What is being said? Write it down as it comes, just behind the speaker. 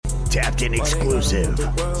Tapped In exclusive.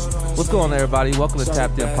 What's going on, everybody? Welcome to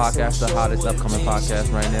Tapped In Podcast, the hottest upcoming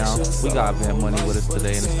podcast right now. We got Vampmoney with us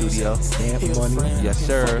today in the studio. Vampmoney. Yes,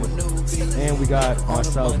 sir. And we got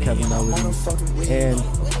myself, Kevin Melody, and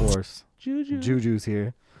of course, Juju's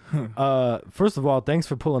here. First of all, thanks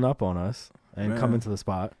for pulling up on us and coming to the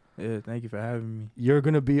spot. Yeah, thank you for having me. You're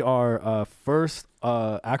going to be our first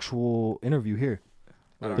actual interview here.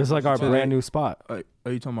 This is like our brand new spot. Are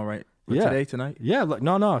you talking about right? Yeah. Tonight? Yeah,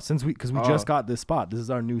 no, because we just got this spot. This is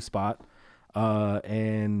our new spot.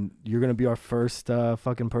 And you're gonna be our first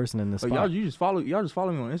fucking person in this spot. Y'all just follow me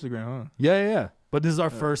on Instagram, huh? Yeah. But this is our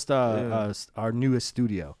first our newest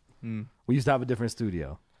studio. We used to have a different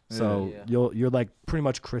studio. So you're like pretty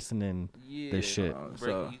much christening this shit.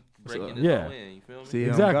 Breaking this all in, you feel me? See,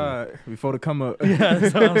 exactly. God, before the come up. Yeah,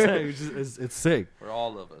 that's what I'm saying. It's sick. For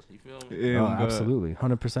all of us, you feel me? Yeah, absolutely,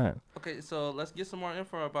 100%. Okay, so let's get some more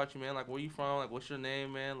info about you, man. Like, where you from? Like, what's your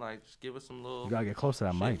name, man? Like, just give us some little... You gotta get close to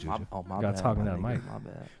that mic, Juju. My you gotta bad, talk in that mic. My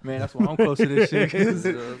bad. Man, that's why I'm close to this shit.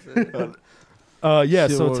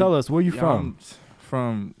 So tell us, where you from?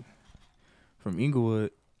 I'm from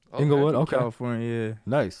Inglewood. Okay. Inglewood, okay. California, yeah.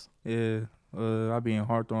 Nice. Yeah. I be in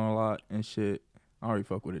Hawthorne a lot and shit. I already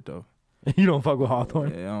fuck with it, though. You don't fuck with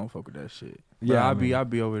Hawthorne? Yeah, I don't fuck with that shit. Yeah, I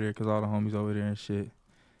be over there because all the homies over there and shit.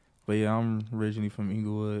 But yeah, I'm originally from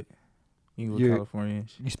Inglewood, California.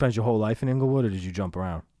 You spent your whole life in Inglewood, or did you jump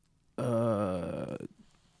around? I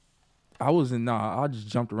just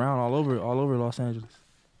jumped around all over Los Angeles.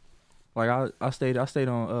 Like I stayed on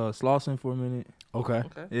Slauson for a minute. Okay.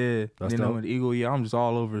 Yeah. That's then dope. I went to Eagle. Yeah, I'm just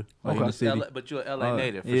all over. Like, in the city. But you're an LA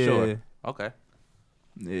native, for yeah. sure. Okay.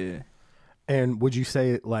 Yeah. And would you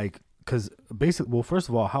say, like, because basically, well, first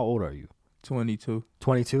of all, how old are you? 22.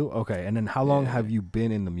 22? Okay. And then how long have you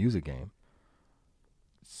been in the music game?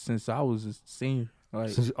 Since I was a senior.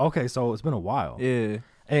 Okay, so it's been a while. Yeah.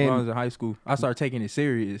 And when I was in high school, I started taking it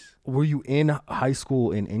serious. Were you in high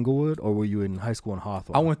school in Inglewood, or were you in high school in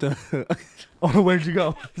Hawthorne? I went to... Oh, where'd you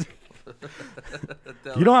go?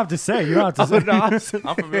 You don't have to say. You don't have to say.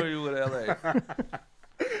 I'm familiar with LA.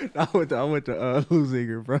 I went to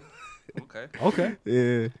Lusinger, bro. Okay.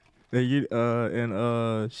 Yeah.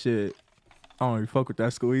 And shit. I don't even fuck with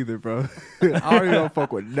that school either, bro. I already don't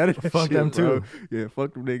fuck with none of that Fuck shit, them bro. too. Yeah,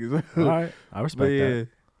 fuck them niggas. All right. I respect that.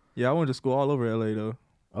 Yeah, I went to school all over LA though.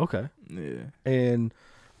 Okay. Yeah. And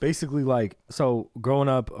basically, like, so growing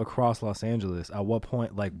up across Los Angeles, at what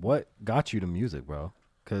point, like, what got you to music, bro?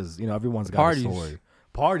 Because, you know, everyone's got Parties. a story.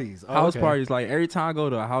 Parties. Oh, House okay. parties. Like, every time I go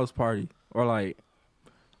to a house party, or like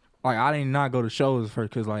I did not go to shows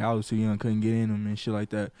first because, like, I was too young, couldn't get in them and shit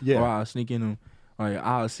like that. Yeah. Or I'll sneak in them. Like,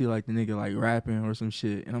 I'll see, like, the nigga, like, rapping or some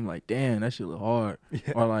shit, and I'm like, damn, that shit look hard.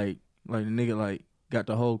 Yeah. Or, like the nigga, like, got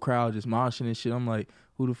the whole crowd just moshing and shit. I'm like,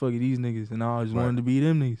 who the fuck are these niggas? And I just wanted to be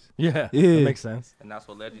them niggas. Yeah. That makes sense. And that's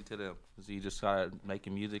what led you to them. So you just started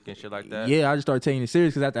making music and shit like that? Yeah, I just started taking it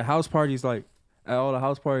serious because at the house parties, like, at all the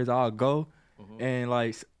house parties, I'll go, and,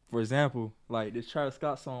 like, for example, like, this Travis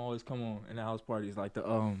Scott song always come on in the house parties, like the,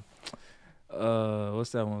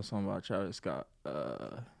 what's that one song about Travis Scott?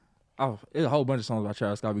 There's a whole bunch of songs about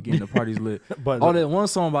Travis Scott be getting the parties lit. But that one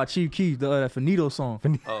song about Chief Keef, that Finito song.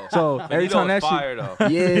 Oh. So every time that fire, shit, though.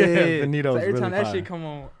 yeah, Finito's so every really time that fire. shit come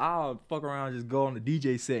on, I'll fuck around, and just go on the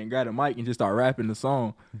DJ set and grab the mic and just start rapping the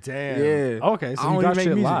song. Damn. Yeah. Okay, so I you don't got even make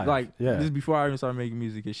shit music. live. Like, yeah. this is before I even started making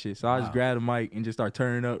music and shit. So I just grab the mic and just start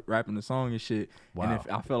turning up, rapping the song and shit. Wow. And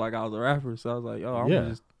if I felt like I was a rapper, so I was like, I'm gonna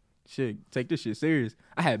just take this shit serious.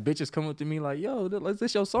 I had bitches come up to me like, yo,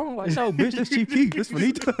 this your song? Like, no, bitch, this Chief Keef, this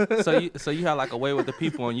Finito. So you had like a way with the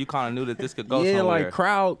people, and you kind of knew that this could go somewhere. Yeah, like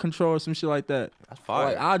crowd control or some shit like that. That's fire.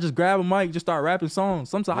 Like, I'll just grab a mic, just start rapping songs.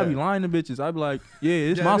 Sometimes I be lying to bitches. I be like, yeah,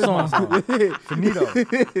 it's my this song. Finito.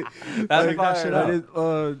 That's Like, fire. shit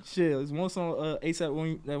though. up. Shit, there's one song,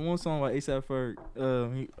 that one song by ASAP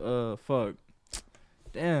Ferg, fuck.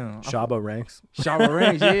 Damn. Shabba ranks. Shabba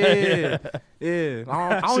Ranks, yeah.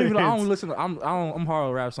 I don't listen to, I'm hard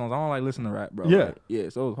on rap songs. I don't like listen to rap, bro. Yeah. Like, yeah,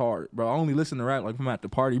 so it's hard, bro. I only listen to rap like if I'm at the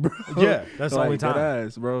party, bro. Yeah, that's the like, only time.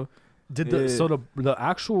 Ass, bro. The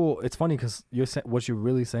actual, it's funny because what you're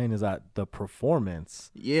really saying is that the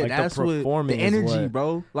performance, Yeah, like that's the performing the is energy, what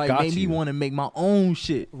bro. Like, got made me you. want to make my own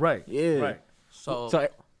shit. Right. Yeah. Right. So go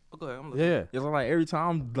ahead. I'm listening. Yeah. It's like every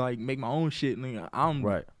time like make my own shit, nigga,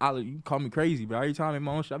 you call me crazy, but every time I make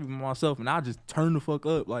my own shit, I be by myself and I just turn the fuck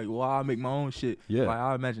up. Like, I make my own shit. Yeah. Like,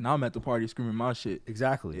 I imagine I'm at the party screaming my shit.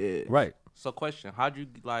 Exactly. Yeah. Right. So question, how'd you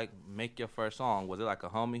like make your first song? Was it like a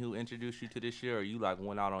homie who introduced you to this shit, or you like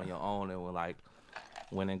went out on your own and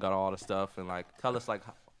went and got all the stuff and like tell us like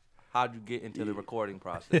how'd you get into the recording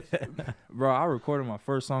process? Bro, I recorded my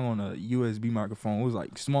first song on a USB microphone. It was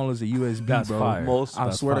like small as a USB, That's bro. fire.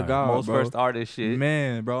 I swear to God, most bro. first artist shit.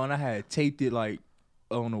 Man, bro, and I had taped it like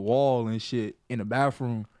on the wall and shit in the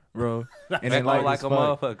bathroom, bro. And then like a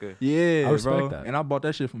motherfucker. Yeah, I respect bro. that. And I bought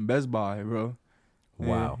that shit from Best Buy, bro.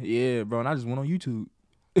 Wow. Yeah, bro. And I just went on YouTube.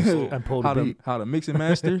 And pulled a beat. How to mix and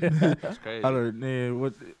master. That's crazy.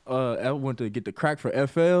 I went to get the crack for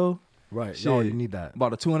FL. Right. Shit. No, you need that.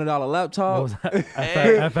 Bought a $200 What laptop. was that?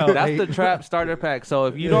 Hey, FL8. that's the trap starter pack. So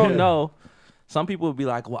if you don't know, some people would be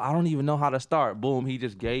like, "Well, I don't even know how to start." Boom, he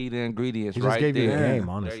just gave you the ingredients He just right gave you the there. game,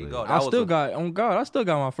 honestly. There you go. I still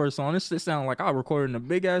got my first song. This shit sound like I recorded in a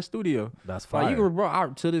big ass studio. That's fire.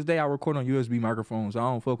 Like to this day, I record on USB microphones. I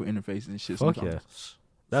don't fuck with interfaces and shit. Fuck Sometimes. yeah.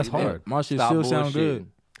 That's See that? hard. My shit Stop still sound bullshitting. good.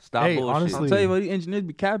 Stop Hey, bullshit. honestly- I'll tell you what, these engineers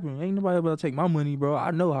be capping. Ain't nobody able to take my money, bro.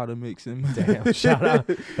 I know how to mix them. Damn. Shout out.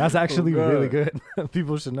 That's actually God. really good.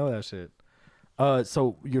 People should know that shit.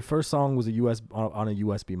 So your first song was on a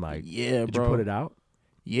USB mic. Yeah, Did bro. you put it out?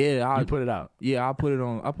 Yeah, You put it out. Yeah, I put it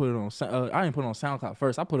on. I didn't put it on SoundCloud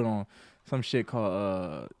first. I put it on some shit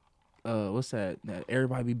called what's that?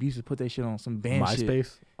 Everybody used to put that shit on some band shit.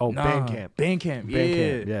 MySpace? Oh, Nah, Bandcamp. Bandcamp. Yeah.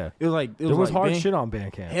 Bandcamp, yeah. It was like There was like hard Band- shit on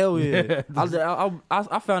Bandcamp. Hell yeah.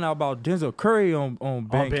 I found out about Denzel Curry on Bandcamp. On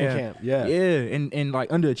Bandcamp, yeah. Yeah, and like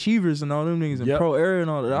Underachievers and all them niggas in Yep. Pro Era and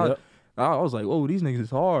all that. Yep. I was like, whoa, these niggas is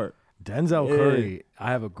hard. Denzel Yeah. Curry. I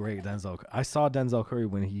have a great Denzel. I saw Denzel Curry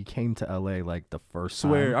when he came to LA like the first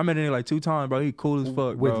Swear, time. I met him like 2 times, bro. He cool as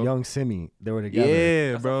fuck, with bro. Young Simi. They were together.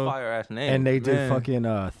 Yeah, That's bro. a fire ass name. And they did Man.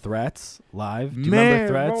 fucking Threats live. Do you Man, remember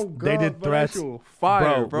Threats? bro, They God, did bro, that Threats. shit was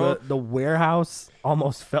fire, bro. The warehouse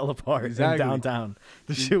almost fell apart Exactly. in downtown.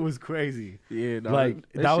 The shit was crazy. Yeah, dog,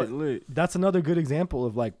 Like that that shit was, lit. that's another good example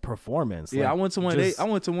of like performance. Yeah, Like, I went to one just- of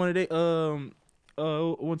they went to one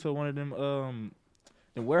of them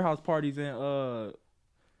the warehouse parties and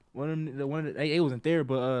they wasn't there,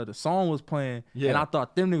 but the song was playing, Yeah. and I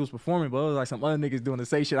thought them niggas was performing, but it was like some other niggas doing the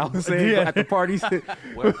same shit I was saying Yeah. at the parties.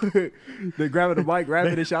 They grabbing the mic,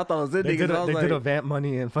 rapping and shit. I thought it was them They niggas. did and I a, was they like, did a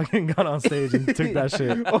Vampmoney and fucking got on stage and took that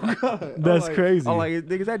shit. oh god, That's I'm like, crazy. I'm like,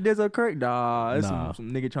 niggas, that Denzel Curry? Nah, it's Nah.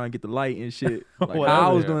 some nigga trying to get the light and shit. Like how I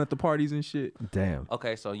Whatever. was doing at the parties and shit. Damn.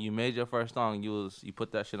 Okay, so you made your first song. You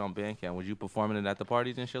put that shit on Bandcamp. Was you performing it at the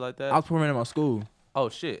parties and shit like that? I was performing at my school. Oh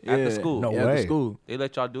shit! At the school. No yeah, At way. the school. They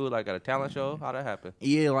let y'all do it like at a talent show. How'd that happen?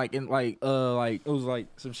 Yeah, like it was like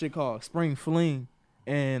some shit called Spring Fling,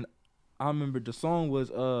 and I remember the song was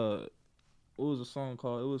what was the song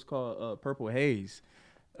called? It was called Purple Haze.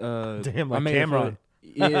 Damn, I like made it for Cameron.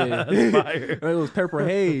 Yeah, That's fire. it was Purple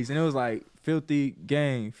Haze, and it was like filthy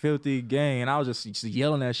gang, and I was just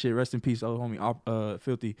yelling that shit. Rest in peace, old homie,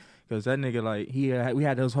 Filthy, because that nigga like we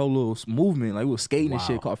had this whole little movement, like we was skating and Wow.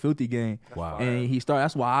 shit called Filthy Gang. Wow. And he started.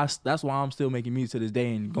 That's why I'm still making music to this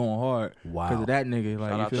day and going hard. Wow. Because of that nigga. Like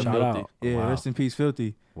Shout you out feel to me? Shout Filthy. out. Yeah, Wow. rest in peace,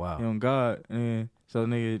 Filthy. Wow. You know, God. And so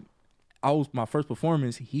nigga, my first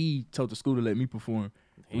performance. He told the school to let me perform.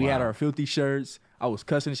 We had Wow. our Filthy shirts. I was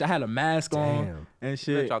cussing. I had a mask on Damn. and Let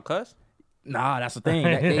shit. y'all cuss? Nah, that's the thing.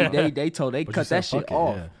 They told they But you cut said that shit fuck it,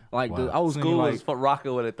 off. yeah. Like Wow. I was in School like. was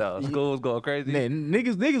rocking with it though. School was going crazy. Man,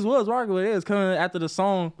 niggas was rocking with it. It was coming after the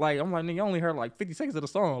song. Like I'm like, nigga, you only heard like 50 seconds of the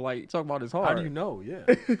song. Like talk about this hard. How do you know? Yeah.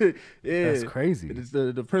 Yeah, That's crazy. It's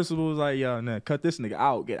the principal was like, yo, nah, cut this nigga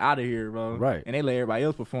out, get out of here, bro. Right. And they let everybody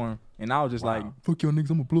else perform, and I was just Wow. like, fuck y'all niggas,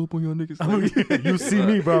 I'm gonna blow up on y'all niggas. Like, You see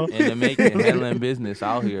me, bro. In the making, handling business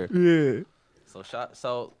out here. yeah.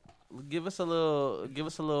 So give us a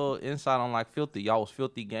little insight on like Filthy. Y'all was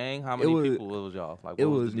Filthy Gang. How many people was y'all? Like what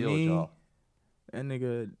was the deal with y'all? That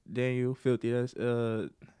nigga Daniel Filthy. That's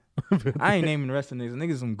I ain't naming the rest of the niggas.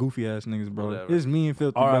 Niggas some goofy ass niggas, bro. Whatever. It's me and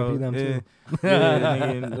Filthy, R.I.P. bro. them yeah. too.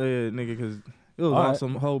 Yeah, nigga, cause it was All right.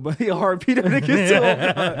 awesome whole but R.I.P. them niggas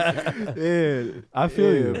too. Yeah, I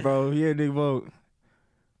feel yeah, you. bro. Yeah, nigga, bro.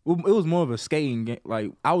 It was more of a skating game.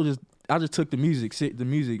 Like I just took the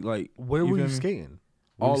music like Where you were feel you me? skating?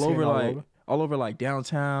 Were you all skating over all over like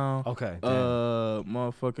downtown. Okay. damn.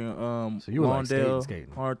 Motherfucking So you were, like, Lawndale,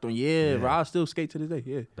 skating. Hawthorne. Yeah, Yeah. bro. I still skate to this day.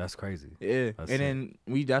 Yeah, That's crazy. yeah. That's And then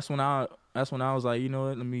that's when I was like, you know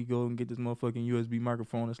what? Let me go and get this motherfucking USB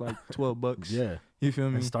microphone. It's like $12. Yeah. You feel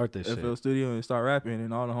me? And start this FL shit. Studio and start rapping,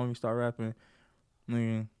 and all the homies start rapping.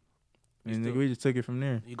 Nigga. And nigga, we just took it from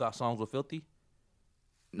there. You got songs with Filthy?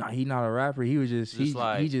 Nah, he not a rapper. He was he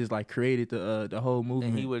like- just like created the whole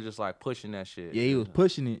movement. And he was just like pushing that shit. Yeah, he was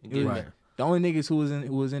pushing it. It was- Right. The only niggas who was in it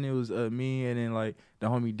was me, and then like the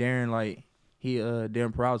homie Darren, like he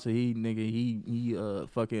Darren Peralta, he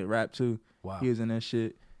fucking rap too. Wow. He was in that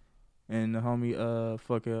shit. And the homie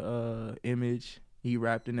fucking Image, he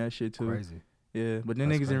rapped in that shit too. Crazy. Yeah, but then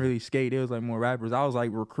That's niggas didn't really skate. It was like more rappers. I was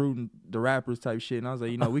like recruiting the rappers type shit, and I was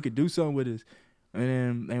like, we could do something with this.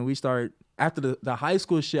 And we start after the high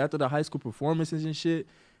school shit, after the high school performances and shit.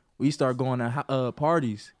 We start going to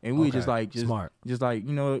parties, and we just smart. Just like,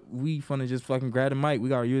 we finna just fucking grab the mic. We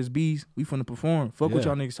got our USBs. We finna perform. Fuck what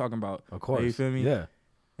y'all niggas talking about. Of course. You feel me? Yeah.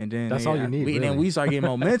 And then that's all you need. And then we start getting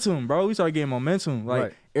momentum, bro. We start getting momentum.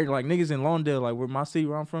 Like, like niggas in Lawndale, like where my city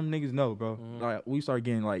where I'm from, niggas know, bro. Like we start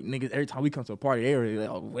getting like niggas every time we come to a party, they already like,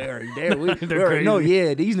 oh, where are you there? We already know,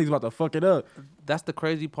 yeah, these niggas about to fuck it up. That's the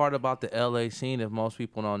crazy part about the LA scene. If most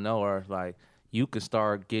people don't know, or like, you can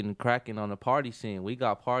start getting cracking on the party scene. We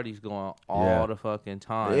got parties going all the fucking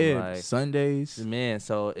time. Yeah, like, Sundays. Man,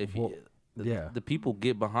 so if the people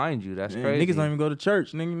get behind you, that's crazy. Niggas don't even go to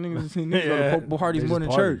church. Niggas go to parties more than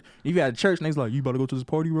church. If you had a church, niggas like, you about to go to this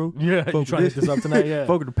party, bro? Yeah, you trying to hit this up tonight? Yeah.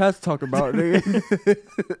 Fuck what the pastor talked about, nigga.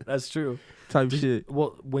 That's true. Type shit.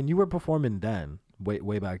 Well, when you were performing then,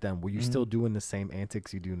 way back then, were you still doing the same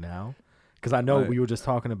antics you do now? Because I know we were just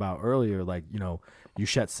talking about earlier, like, you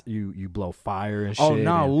blow fire and shit. Oh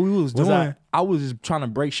no, what we was doing, I was just trying to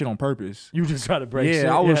break shit on purpose. You just trying to break shit?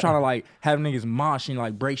 Yeah, I was trying to like have niggas mosh and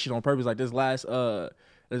like break shit on purpose. Like this last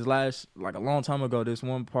like a long time ago, this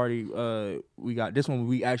one party we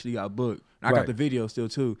actually got booked. I got the video still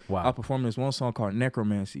too. Wow. I performed this one song called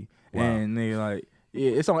Necromancy. Wow. And they like,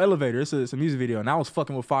 it's on Elevator. It's a music video, and I was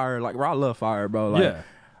fucking with fire. Like, bro, I love fire, bro. Like,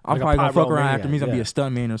 I'm probably gonna fuck around after me. Gonna be a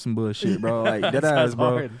stuntman or some bullshit, bro. Like that ass, bro.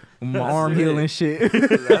 Hard. My arm healing shit.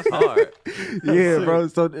 That's hard. Yeah, bro.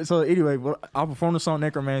 So anyway, I performed the song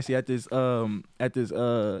Necromancy at this it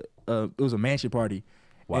was a mansion party.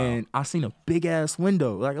 Wow. And I seen a big ass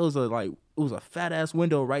window. Like it was a fat ass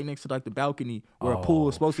window right next to like the balcony where a pool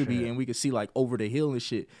was supposed to be, and we could see like over the hill and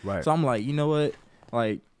shit. Right. So I'm like, you know what?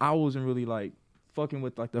 Like I wasn't really like fucking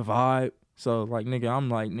with like the vibe. So like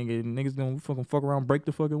niggas gonna fucking fuck around, break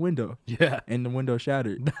the fucking window. Yeah. And the window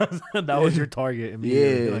shattered. That was your target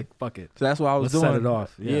immediately. Yeah. Like fuck it. So that's what I was doing. Set it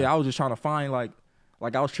off. Yeah, I was just trying to find like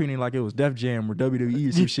I was treating it like it was Def Jam or WWE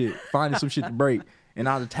or some shit. Finding some shit to break. And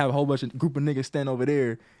I'll just have a whole bunch of group of niggas stand over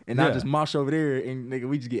there, and I'll just mosh over there, and nigga,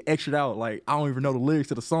 we just get extra'd out. Like, I don't even know the lyrics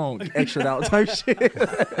to the song, extra'd out type shit.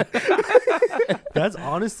 That's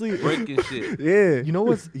honestly breaking shit. Yeah. You know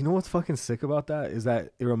what's fucking sick about that is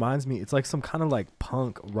that it reminds me, it's like some kind of like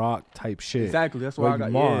punk rock type shit. Exactly. That's why I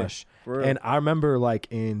got mosh. Yeah, and I remember like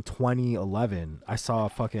in 2011, I saw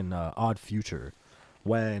fucking Odd Future.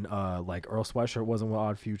 When like Earl Sweatshirt wasn't with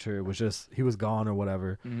Odd Future, it was just he was gone or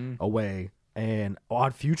whatever, away. And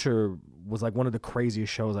Odd Future was like one of the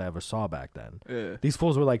craziest shows I ever saw back then. Yeah. These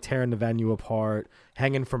fools were like tearing the venue apart,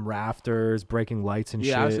 hanging from rafters, breaking lights and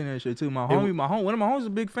shit. Yeah, I've seen that shit too. One of my homies is a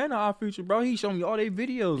big fan of Odd Future, bro. He showed me all their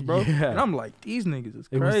videos, bro. Yeah. And I'm like, these niggas is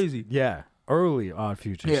crazy. Early Odd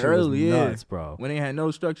Future. Yeah, shit early, was nuts, bro. When they had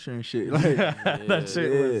no structure and shit. Like, that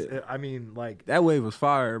shit was, I mean, like. That wave was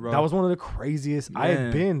fire, bro. That was one of the craziest. Man. I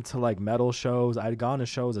had been to like metal shows. I had gone to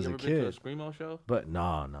shows as a kid. Been to a Screamo show? But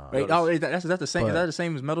nah. Wait, is that the same? Is that the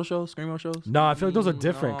same as metal shows, Screamo shows? No, I feel like those are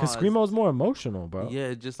different because Screamo is more emotional, bro.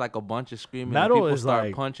 Yeah, just like a bunch of screaming. Metal people is start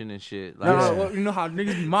like punching and shit. Like, well, you know how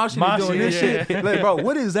niggas be moshing and doing this shit. Like, bro,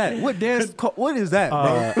 what is that? What dance? What is that,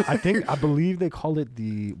 bro? I believe they call it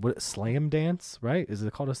the slam dance, right? Is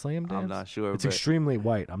it called a slam dance? I'm not sure. It's extremely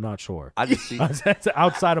white. I'm not sure. I just see it's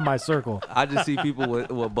outside of my circle. I just see people with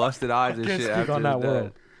busted eyes and shit. After on that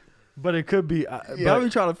world. But it could be. I be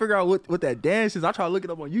trying to figure out what that dance is. I try to look it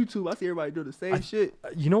up on YouTube. I see everybody do the same shit.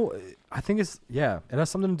 I think it's it has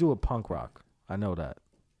something to do with punk rock. I know that.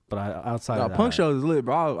 But outside of that, punk shows is lit,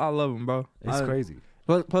 bro. I love them, bro. It's crazy.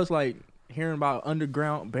 Plus, like hearing about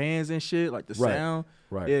underground bands and shit, like the sound.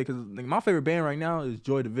 Right. Yeah, because my favorite band right now is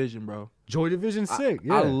Joy Division, bro. Joy Division's sick.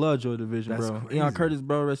 Yeah. I love Joy Division, That's bro. crazy. Ian Curtis,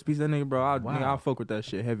 bro. Rest in peace, that nigga, bro. I fuck with that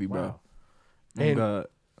shit heavy, bro. And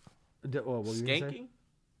skanking?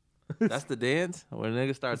 That's the dance where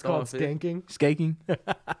niggas start it's called skanking. Skanking.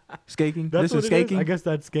 Skanking. That's this is skanking. I guess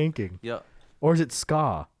that's skanking. Yeah. Or is it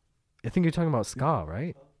ska? I think you're talking about ska,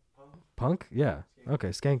 right? Punk? Yeah. Okay,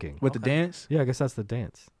 skanking. With the dance? Yeah, I guess that's the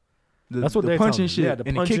dance. That's what they're punching shit. Yeah, the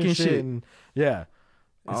and punching the kicking shit. And, yeah.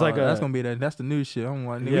 It's like that's gonna be that's the new shit. I'm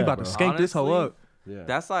like, we about to skank this hoe up. Yeah.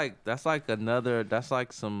 That's like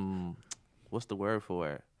some, what's the word for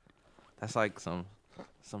it? That's like some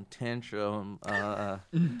tantrum. Tantrum.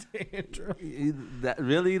 That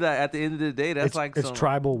really, that at the end of the day, that's it's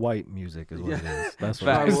tribal white music is what it is. That's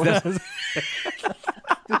what it is.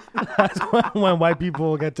 That's when white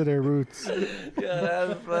people get to their roots. Yeah,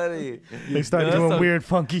 that's funny. They start doing weird,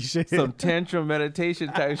 funky shit. Some tantrum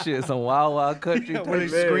meditation type shit. Some wild country type where they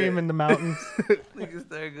scream in the mountains. Niggas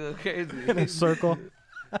start going crazy in a circle.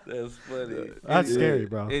 That's funny. That's scary,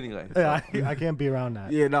 bro. Anyway, Yeah, I can't be around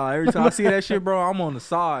that. Yeah, no. Every time I see that shit, bro, I'm on the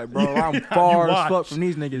side, bro. I'm far as fuck from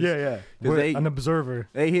these niggas. Yeah. They, an observer.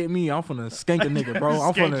 They hit me, I'm finna skank a nigga, bro.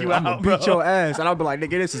 I'm Skank you finna out, beat bro. your ass, and I'll be like,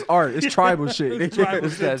 nigga, this is art. It's tribal shit. it's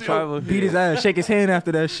that tribal Beat his ass, shake his hand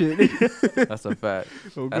after that shit. That's a fact.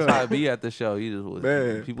 That's how it be at the show. You just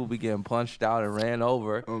Man. people be getting punched out and ran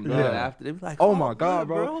over. Oh, And God. after they be like, Oh my god,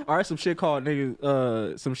 bro. All right, some shit called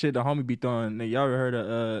nigga. Some shit the homie be throwing. Nigga, y'all ever heard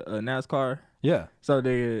of NASCAR? Yeah. So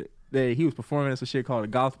he was performing at some shit called a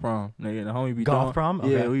golf prom. Nigga, the homie be Golf throwing. prom?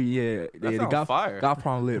 Okay. That the sounds fire. golf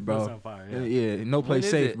prom lit, bro. That's on fire, Yeah, no place When is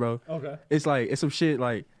safe, it? bro. Okay. It's like it's some shit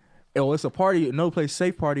like, it's a party, no place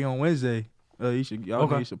safe party on Wednesday. You should pull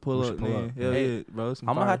We up, should pull man. up. Hell Hey, yeah, bro.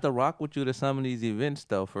 I'm gonna have to rock with you to some of these events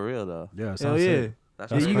though, for real though. Yeah. Hell Sounds yeah. sick.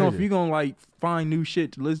 That's That's you crazy. gonna like find new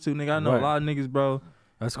shit to listen to, nigga. I know Right. a lot of niggas, bro.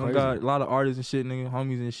 That's I crazy. got a lot of artists and shit, nigga,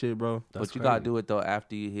 homies and shit, bro. That's But you gotta crazy. do it though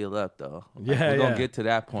after you heal up though. Yeah, we're yeah. gonna get to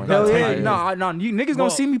that point. gotta Hell take yeah, it. no, you niggas Well-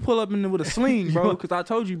 gonna see me pull up with a sling, bro. You- Cause I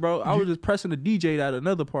told you, bro, I was just pressing the DJ at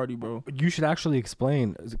another party, bro. You should actually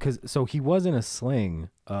explain, because so he was in a sling.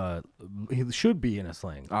 He should be in a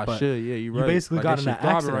sling. I but should, yeah, you right. basically Like, got that in shit an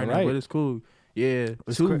throbbing accident, now, right? but it's cool. Yeah,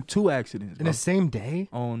 It's two accidents in bro. the same day.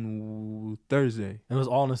 On Thursday. It was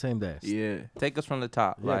all in the same day. Yeah, Take us from the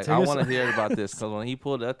top. Yeah, Like take I us- want to hear about this because when he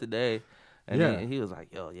pulled up today, and Yeah. he was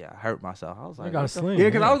like, "Yo, yeah, I hurt myself." I was I like, got a what the sling. yeah,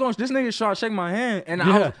 cause I was going. This nigga tried to shake my hand, and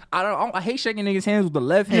I hate shaking niggas' hands with the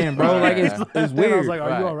left hand, bro. Right. Like it's And weird. I was like, "Are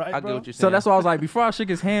Right. you all right, I bro?" get what you're saying. So that's why I was like, before I shook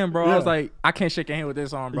his hand, bro, I was Yeah. like, I can't shake a hand with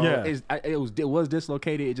this arm, bro. Yeah. It was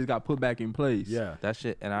dislocated. It just got put back in place. Yeah, that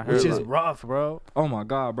shit. And I heard which is like, rough, bro. Oh my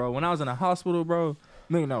god, bro. When I was in the hospital, bro.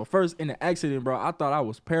 No, first in the accident, bro, I thought I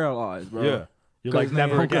was paralyzed, bro. Yeah, you're like, Cause,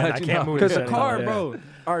 never nigga, again. I you can't know. move. Cause this the anymore. car, Yeah. bro.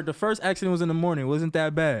 All right, the first accident was in the morning. It wasn't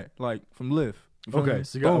that bad. Like from Lyft. You feel Okay, me?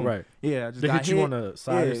 so you got Boom. right. Yeah, I just They got hit you on the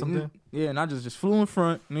side or something? Yeah, and I just flew in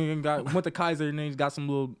front. Nigga went to Kaiser and then got some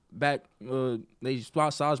little back. They just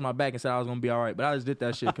massaged my back and said I was gonna be all right. But I just did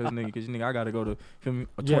that shit because nigga, I gotta go to. Feel me?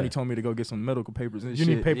 Yeah. 20 told me to go get some medical papers and You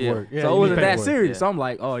shit. need paperwork. Yeah, so you it need wasn't that paperwork. serious. Yeah. So I'm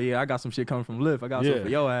like, oh yeah, I got some shit coming from Lyft. I got Yeah. some for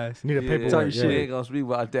your ass. You need a yeah, paperwork. we Yeah. ain't gonna speak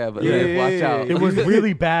about that, but Yeah, watch yeah, out. It was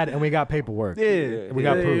really bad, and we got paperwork. Yeah, We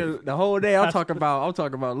got yeah, proof. The whole day I'm talking about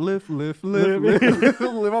Lyft.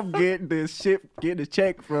 I'm getting this shit, getting the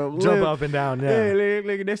check from Jump Lyft. up and down. Yeah, Yeah.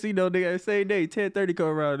 nigga, next thing you know, nigga, same day, 10:30 come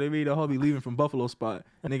around, they mean the homie leaving from Buffalo spot.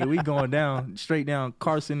 Nigga, we going down, straight down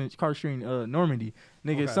Car Street, Normandy.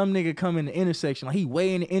 Nigga, Okay. some nigga come in the intersection, like he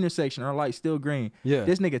way in the intersection, our light still green. Yeah.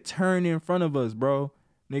 This nigga turned in front of us, bro.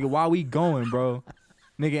 Nigga, while we going, bro.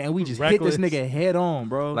 Nigga, and we just Reckless. hit this nigga head on,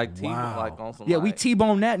 bro. like Wow. like on some. yeah, we like,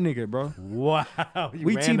 T-boned that nigga, bro. Wow. You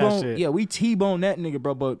We ran that T-boned, shit. yeah, we T-boned that nigga,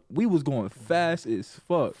 bro. But we was going fast as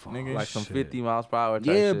fuck, nigga. like some Shit. 50 miles per hour. Type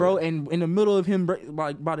Yeah, shit. bro. And in the middle of him,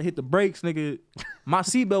 like about to hit the brakes, nigga, my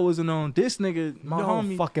seatbelt wasn't on. This nigga, my No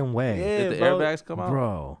homie, fucking way. yeah, Did the bro. airbags come out?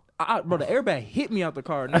 Bro. Bro, the airbag hit me out the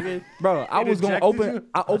car, nigga. Bro, I It was gonna ejected open. you?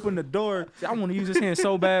 I opened the door. See, I want to use this hand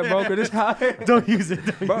so bad, bro. Cause this how. Don't use it.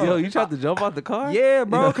 Don't Bro. use Yo, you tried to jump out the car? Yeah,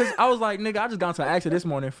 bro. Cause I was like, nigga, I just got into an accident this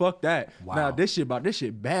morning. Fuck that. Wow. Now this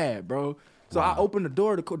shit bad, bro. So I opened the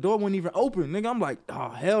door. The door wasn't even open, nigga. I'm like, oh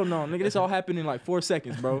hell no, nigga. This all happened in like 4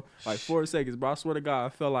 seconds, bro. Like 4 seconds, bro. I swear to God, I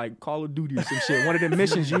felt like Call of Duty or some shit. One of them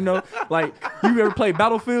missions, you know, like you ever play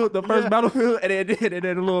Battlefield, the first Battlefield, and then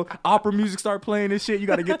the little opera music start playing and shit. You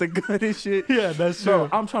gotta get the gun and shit. Yeah, that's Bro,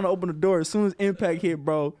 true. I'm trying to open the door. As soon as impact hit,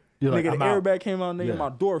 bro, You're like, nigga, I'm the out. airbag came out, nigga. Yeah. My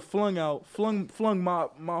door flung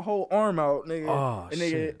my whole arm out, nigga. Oh, and nigga,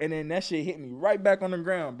 shit. and then that shit hit me right back on the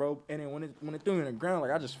ground, bro. And then when it threw me on the ground,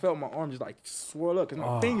 like I just felt my arm just like swirl up, cause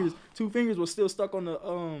my two fingers was still stuck on the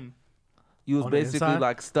You was On the basically inside?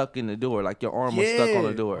 like stuck in the door, like your arm was stuck on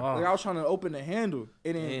the door. Oh. Like I was trying to open the handle,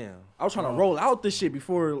 and then Damn. I was trying to roll out the shit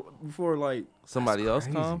before like. Somebody else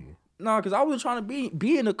Crazy. come? Nah, cause I was trying to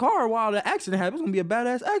be in the car while the accident happened. It was gonna be a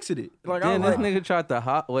badass accident. Like Then I this was like, nigga tried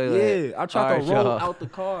to wait. yeah, I tried to roll out the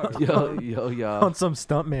car. Yo. On some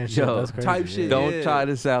stuntman shit. Yo, That's crazy. type yeah. shit. Don't Yeah. try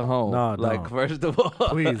this at home. No, like don't. first of all,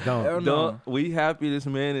 Please Hell don't. no. don't. We happy this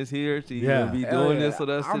man is here to Yeah. be Hell doing yeah. this with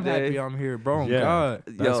us I'm today. happy I'm here, bro. Yeah. God.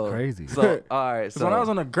 That's Yo, crazy. So all right, Cause so when I was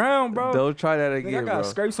on the ground, bro, don't try that nigga, again, I got bro.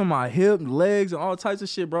 scrapes on my hip, legs, and all types of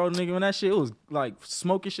shit, bro. Nigga, when that shit, it was like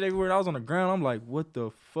smoking shit everywhere. I was on the ground. I'm like, what the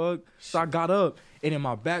fuck? So I got up, and then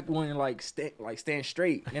my back wouldn't stand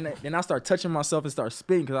straight. And then I start touching myself and start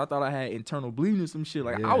spitting because I thought I had internal bleeding or some shit.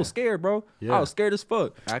 Like Yeah. I was scared, bro. Yeah. I was scared as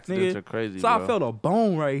fuck. Accidents nigga. are crazy, So bro. I felt a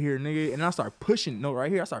bone right here, nigga, and I started pushing. No,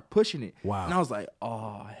 right here, I started pushing it. Wow. And I was like,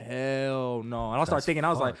 oh hell no. And I started That's thinking, I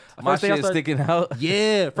was like, My first thing I shit started- sticking out.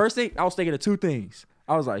 yeah, first thing I was thinking of two things.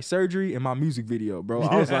 I was like, surgery and my music video, bro.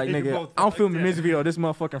 I was like, you nigga, both I'm like filming that. music video this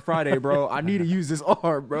motherfucking Friday, bro. I need to use this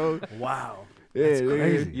art, bro. Wow. Yeah, That's nigga.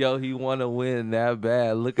 crazy. Yo, he want to win that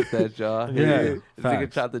bad. Look at that, y'all. Yeah, This nigga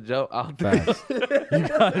facts. tried to jump out Facts. You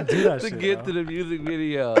gotta do that to shit, get bro. to the music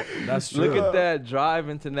video. That's true. Look at that drive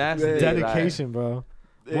and tenacity. Dedication, bro.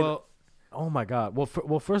 Yeah. Well, oh my God.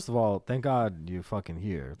 Well, first of all, thank God you're fucking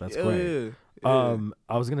here. That's Yeah, great. yeah.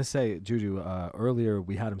 I was gonna say, Juju, earlier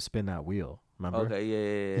we had him spin that wheel. Remember? Okay,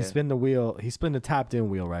 yeah. He spun the wheel. He spun the tapped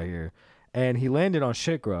in wheel right here, and he landed on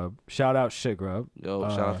Shit Grub. Shout out Shit Grub. Yo,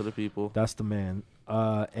 shout out to the people. That's the man.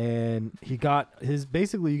 And he got his.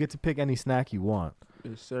 Basically, you get to pick any snack you want.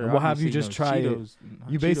 Yes, sir. And we'll I have be you seeing just those try it. Cheetos,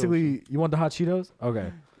 You Cheetos. basically you want the hot Cheetos?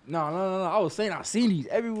 Okay. No. I was saying I seen these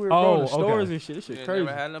everywhere, Oh, bro. In the okay. stores and shit. This shit You crazy.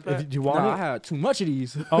 never had no If pack? you, do you want Nah, I it? had too much of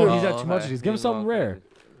these. Oh, he's got too much okay. of these. Give him He's something going rare. crazy.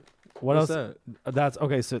 What What's else? that? That's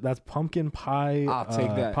okay. So that's pumpkin pie. I'll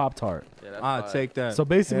take that. Pop Tart. Yeah, that's I'll fire. take that. So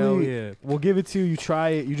basically, Hell yeah. we'll give it to you. You try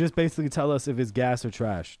it. You just basically tell us if it's gas or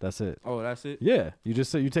trash. That's it. Oh, that's it. Yeah. You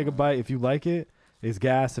just you take a bite. If you like it, it's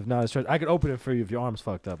gas. If not, it's trash. I can open it for you if your arm's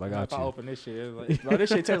fucked up. I got If I you. open this shit, it's like, bro, this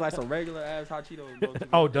shit tastes like some regular ass hot Cheetos. Bro.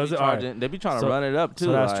 Oh, does it? All right. They be trying to So- run it up too.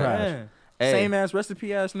 so that's like, trash. Man. Hey. Same ass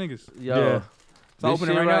recipe ass niggas. Yo, Yeah. So this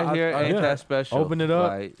open shit it right now. here ain't yeah. that special. Open it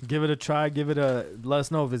up. Like, Give it a try. Give it a. Let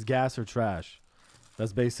us know if it's gas or trash.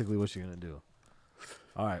 That's basically what you're gonna do.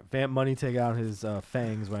 All right. Vampmoney take out his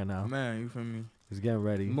fangs right now. Man, you feel me? He's getting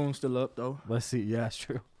ready. Moon's still up though. Let's see. Yeah, it's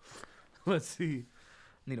true. Let's see.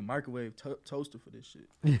 Need a microwave toaster for this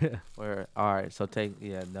shit. Yeah. where? All right. So take.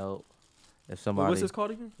 Yeah. No. If But somebody. what's this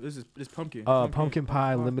called again? This pumpkin. Pumpkin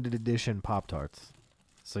pie limited edition Pop Tarts.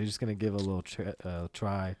 So you're just gonna give it a little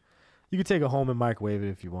try. You can take it home and microwave it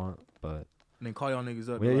if you want, but And then call y'all niggas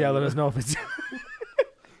up. yeah, let us know if it's.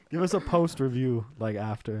 Give us a post review like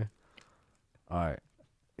after. All right,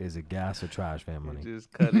 is it gas or trash, It Vampmoney?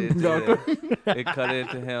 just cut it. It cut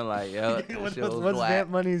into him like, yo. What's That shit was whack.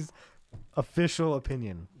 Vampmoney's official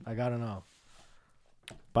opinion? I gotta know.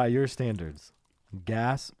 By your standards,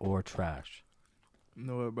 gas or trash? You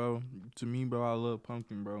know what, bro? To me, bro, I love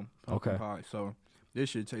pumpkin, bro. Pumpkin Okay. pie. So this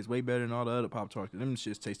shit tastes way better than all the other Pop Tarts. Them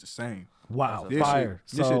shits taste the same. Wow, This fire!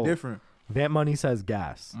 Shit, this so shit different. Vampmoney says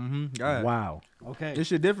gas. Mm-hmm. Wow. Okay. This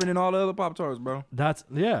shit different than all the other Pop Tarts, bro. That's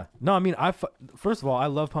yeah. No, I mean, first of all, I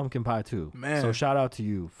love pumpkin pie too. Man. So shout out to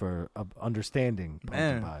you for understanding pumpkin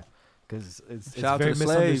Man. pie, because it's Shout out very to the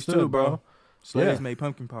slaves misunderstood, too, bro. Slaves Yeah. made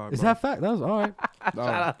pumpkin pie, bro. Is that fact? That was all right. Shout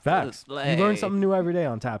out to Facts. the You learn slave. something new every day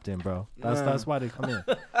on Tapped In, bro. Yeah. That's why they come in.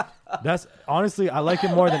 That's honestly, I like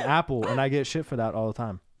it more than apple, and I get shit for that all the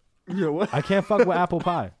time. Yeah, what? I can't fuck with apple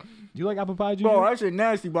pie. Do you like apple pie, Juju? Bro, that shit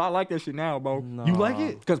nasty, but I like that shit now, bro. No. You like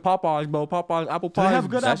it? Cause Popeyes, bro. Popeyes apple Do pie. they have is-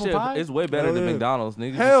 good That apple shit pie? is way better Hell than yeah. McDonald's.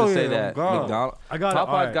 Niggas Hell used to say yeah, that. God. McDonald's. I got it. Popeyes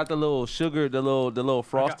All right. got the little sugar, the little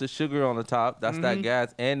frosted sugar on the top. That's that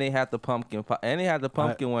gas, and they had the pumpkin pie, and they had the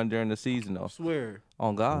pumpkin one during the season I though. swear.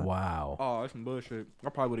 On God. Wow. Oh, that's some bullshit. I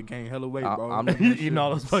probably would have gained hella weight, I- bro. I'm- Eating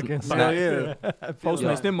all those fucking Hell yeah. snacks.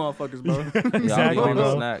 Postmates them motherfuckers, bro. Yeah, I'm Exactly, on the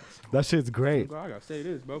bro. snacks. That shit's great. Bro, I gotta say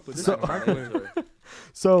this, bro. Put this So- in the microwave.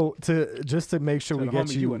 So to make sure Tell we the get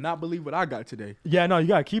homie, you, you would not believe what I got today. yeah, no, you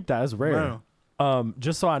gotta keep that. It's rare. Man.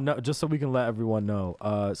 Just so I know, just so we can let everyone know.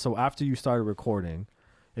 So after you started recording,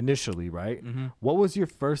 initially, right? Mm-hmm. What was your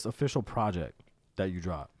first official project that you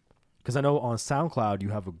dropped? Because I know on SoundCloud you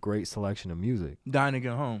have a great selection of music. Dying to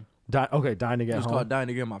get home. Okay, Dying to It Get was Home. called Dying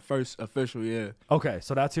to Get, my first official, yeah. Okay,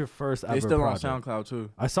 so that's your first ever They still project. on SoundCloud, too.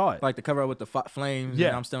 I saw it. Like the cover up with the flames. Yeah,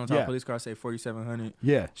 And I'm still on top yeah. of police car. I say 4,700.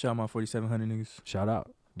 Yeah, Shout out my 4,700 niggas. shout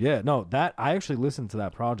out. Yeah, no, that I actually listened to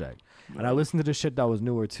that project, and I listened to the shit that was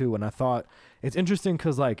newer too, and I thought it's interesting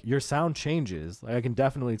because like your sound changes. Like I can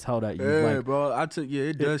definitely tell that you Yeah, like bro.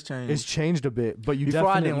 It does change. it's changed a bit, but you Before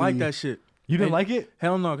definitely I didn't like that shit. You didn't And- like it?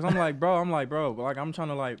 Hell no, because I'm like, bro, but like I'm trying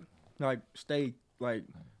to like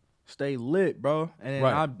stay lit, bro. And then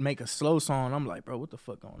Right. I make a slow song. I'm like, bro, what the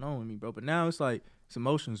fuck going on with me, bro? But now it's like it's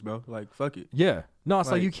emotions, bro. Like fuck it. Yeah. No, it's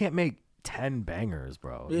like Like- you can't make 10 bangers,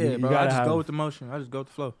 bro. Yeah, you bro. I gotta just have- go with the motion. I just go with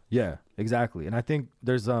the flow. Yeah, exactly. And I think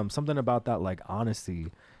there's something about that like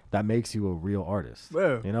honesty that makes you a real artist.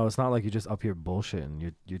 Yeah. You know, it's not like you're just up here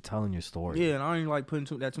bullshitting. You're telling your story. Yeah, and I ain't like putting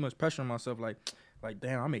too much pressure on myself. Like,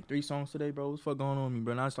 damn, I make 3 songs today, bro. What the fuck going on with me,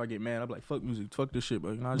 bro? And I start getting mad. I'm like, fuck music, fuck this shit,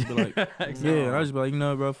 bro. And I just be like, yeah, and I just be like, you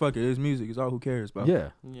know, bro, fuck it. It's music. It's all who cares, bro. Yeah,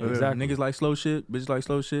 Yeah. exactly. Niggas like slow shit, bitches like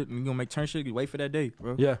slow shit, and you gonna make turn shit. You wait for that day,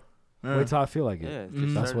 bro. Yeah. Yeah. Wait till I feel like Yeah, it. it's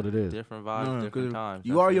just That's certain what it is. Different vibes, Yeah, different 'cause times.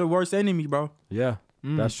 You That's are it. your worst enemy, bro. Yeah,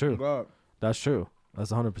 that's true. God. That's true.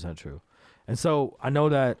 That's 100% true. And so I know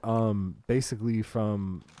that basically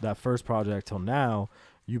from that first project till now,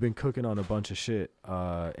 you've been cooking on a bunch of shit,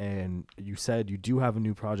 and you said you do have a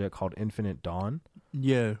new project called Infinite Dawn.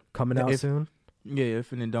 Yeah, coming out soon. Yeah,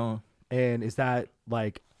 Infinite Dawn. And is that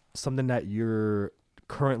like something that you're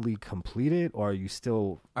currently completed, or are you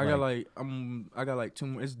still? I got like 2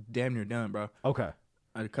 more. It's damn near done, bro. Okay.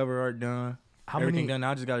 The cover art done. Everything done.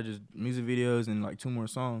 Now I just got music videos and like 2 more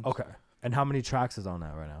songs. Okay. And how many tracks is on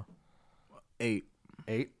that right now? 8.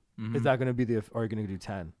 8. Mm-hmm. Is that gonna be or are you gonna do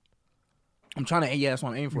 10? I'm trying to. Yeah, that's what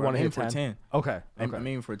I'm aiming for. I'm aiming for 10. Okay. I'm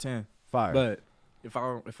aiming for 10. Fire. But if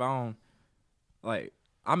I don't like,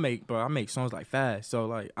 I make songs like fast. So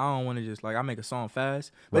like I don't want to just like I make a song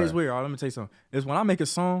fast. But it's weird. Let me tell you something. It's when I make a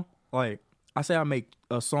song, like I say I make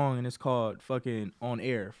a song and it's called fucking On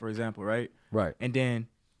Air, for example, right? Right. And then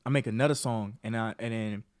I make another song and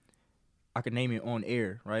then I could name it On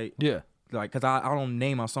Air, right? Yeah. Like, cause I don't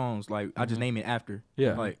name my songs, like I just name it after.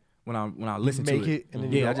 Yeah. Like when I listen to it.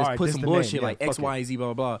 And then I just put some bullshit like X, Y, it. and Z,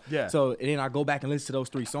 blah, blah, blah. Yeah. So and then I go back and listen to those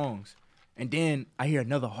 3 songs. And then I hear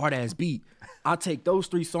another hard ass beat. I take those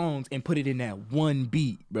 3 songs and put it in that one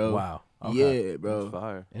beat, bro. Wow. Okay. Yeah, bro. That's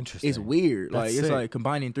fire. Interesting. It's weird. That's like sick. it's like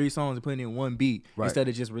combining 3 songs and putting it in one beat Right. instead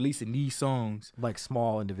of just releasing these songs like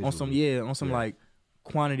small individuals. on some like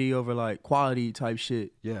quantity over like quality type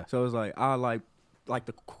shit. Yeah. So it's like I like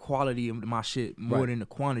the quality of my shit more than the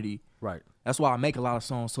quantity. Right. That's why I make a lot of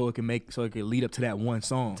songs so it can lead up to that one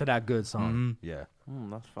song. To that good song. Mm-hmm. Yeah.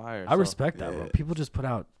 That's fire. I respect that, bro. People just put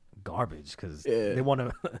out garbage because they want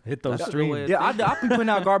to hit those streams. Yeah, I be putting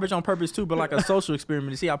out garbage on purpose too, but like a social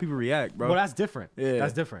experiment to see how people react, bro. Well, that's different. Yeah.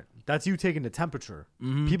 That's different. That's you taking the temperature.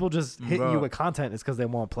 Mhm. People just hitting Bro. you with content is because they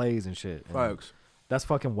want plays and shit. And Facts. that's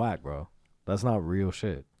fucking whack, bro. That's not real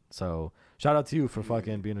shit. So shout out to you for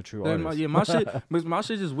fucking being a true artist. My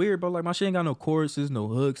shit just weird, bro. Like my shit ain't got no choruses, no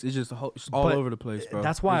hooks. It's just it's all But over the place, bro.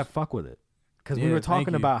 That's why I fuck with it. Because we Yeah, were thank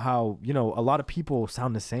talking you. about how, a lot of people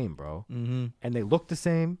sound the same, bro. Mm-hmm. And they look the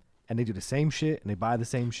same, and they do the same shit, and they buy the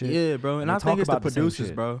same shit. Yeah, bro. And they I talk think it's the about the same producers,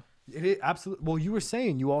 shit. bro. It is absolutely. Well, you were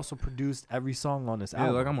saying you also produced every song on this Yeah,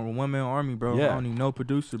 album. like I'm a 1-man army, bro. Yeah. I don't need no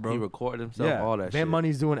producer, bro. He recorded himself, all that shit.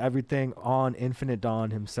 Vampmoney's doing everything on Infinite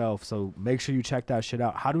Dawn himself, so make sure you check that shit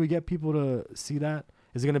out. How do we get people to see that?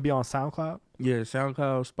 Is it gonna be on SoundCloud? Yeah,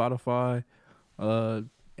 SoundCloud, Spotify,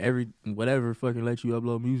 whatever fucking let you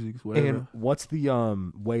upload music, whatever. And what's the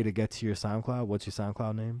way to get to your SoundCloud? What's your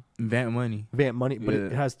SoundCloud name? Vampmoney. Vampmoney, but Yeah.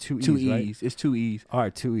 it has two E's, 2 right? E's. It's 2 E's. All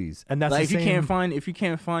right, 2 E's, and that's Like the if same. you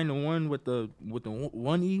can't find the one with the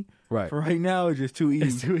 1 E, right. for right now it's just 2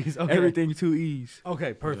 E's. It's 2 E's. Okay. Everything 2 E's.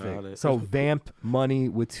 Okay, Got perfect. it. So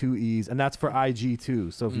Vampmoney with 2 E's, and that's for IG too.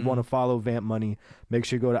 So if you want to follow Vampmoney, make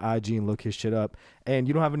sure you go to IG and look his shit up. And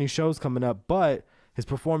you don't have any shows coming up, but his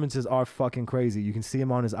performances are fucking crazy. You can see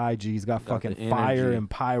him on his IG. He's got fucking the fire energy. and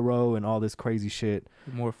pyro and all this crazy shit.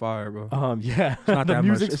 More fire, bro. Yeah. It's not The that much.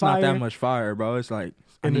 music's It's not that fire. much fire, bro. It's like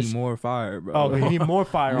I And need it's- more fire, bro. Oh, you need more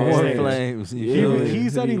fire on More stage. flames. You He, feel me? he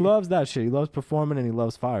said he loves that shit. He loves performing and he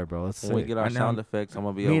loves fire, bro. That's When we sick. get our Right now, sound effects, I'm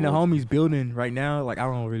gonna be Me and the able to homies building right now. Like I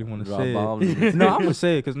don't really want to drop say it. bombs. No, I'm gonna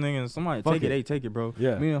say it because nigga, somebody Fuck take it. it. They take it, bro.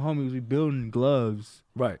 Yeah. Me and homies, we building gloves,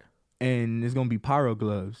 Right. and it's gonna be pyro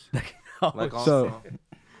gloves. Like So-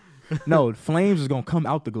 No, flames is gonna come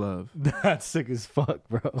out the glove. That's sick as fuck,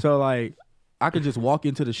 bro. So like, I could just walk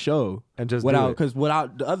into the show And just without, do it. because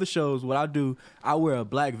without the other shows, what I do, I wear a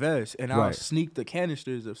black vest and I'll Right. sneak the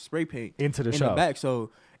canisters of spray paint Into the in show. the back.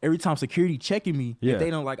 So every time security checking me, Yeah. if they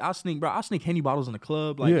don't like, I sneak Henny bottles in the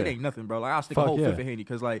club. Like Yeah. it ain't nothing, bro. Like I sneak Fuck a whole yeah. fifth of Henny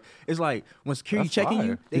because like it's like when security That's checking you,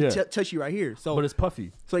 fire. they Yeah. touch you right here. So But it's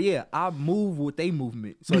puffy. so yeah, I move with they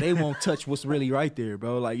movement, so they won't touch what's really right there,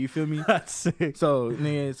 bro. Like you feel me? That's sick. So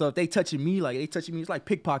man, so if they touching me, it's like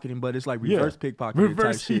pickpocketing, but it's like Yeah. reverse pickpocketing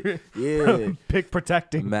Reverse type shit. Yeah. Pick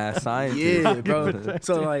protecting. Mad scientist. Yeah, bro.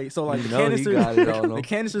 So like You the know he canisters, got it on him. the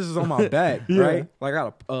canisters is on my back, Yeah. right? Like I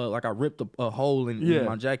got I ripped a hole in Yeah.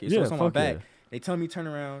 my jacket, so Yeah, it's on my fuck back. yeah. They tell me turn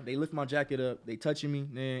around, they lift my jacket up, they touching me,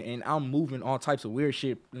 and I'm moving all types of weird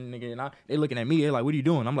shit, nigga. And they looking at me, they're like, "What are you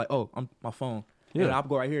doing?" I'm like, "Oh, I'm my phone." Yeah. And I'll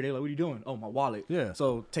go right here. They're like, "What are you doing?" "Oh, my wallet." Yeah.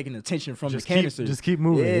 So taking the attention from Just the canisters. Just keep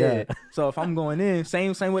moving. Yeah. So if I'm going in, same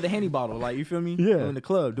with the Henny bottle, like you feel me? Yeah. In the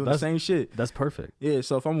club doing That's- the same shit. That's perfect. Yeah.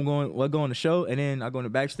 So if I'm going on the show, and then I go in the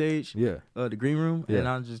backstage, Yeah. the green room, Yeah. and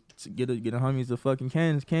I just get the homies the fucking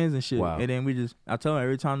cans and shit. Wow. And then I tell them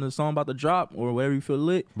every time the song about to drop or whatever you feel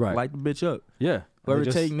lit, Right. light the bitch up. Yeah. Whoever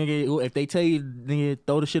They take nigga, if they tell you nigga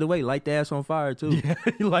throw the shit away, light the ass on fire too. Yeah,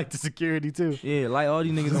 you like the security too. Yeah, light all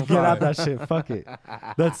these niggas Just on get fire. out that shit. Fuck it.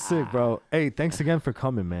 That's sick, bro. Hey, thanks again for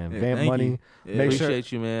coming, man. Yeah, Vamp thank Money. you. Yeah. Make sure.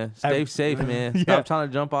 Appreciate you, man. Stay safe, man. Yeah. Stop trying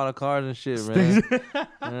to jump out of cars and shit, man. Man,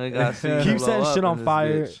 I gotta see you Keep blow setting up shit in on this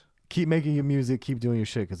fire. bitch. keep making your music, keep doing your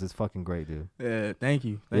shit, because it's fucking great, dude. Yeah, thank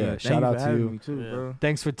you. Shout out to you. Me too, bro.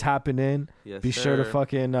 Thanks for tapping in. Yes, Be sure to sir.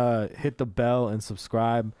 fucking hit the bell and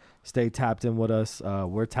subscribe. Stay tapped in with us.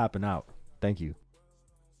 We're tapping out. Thank you.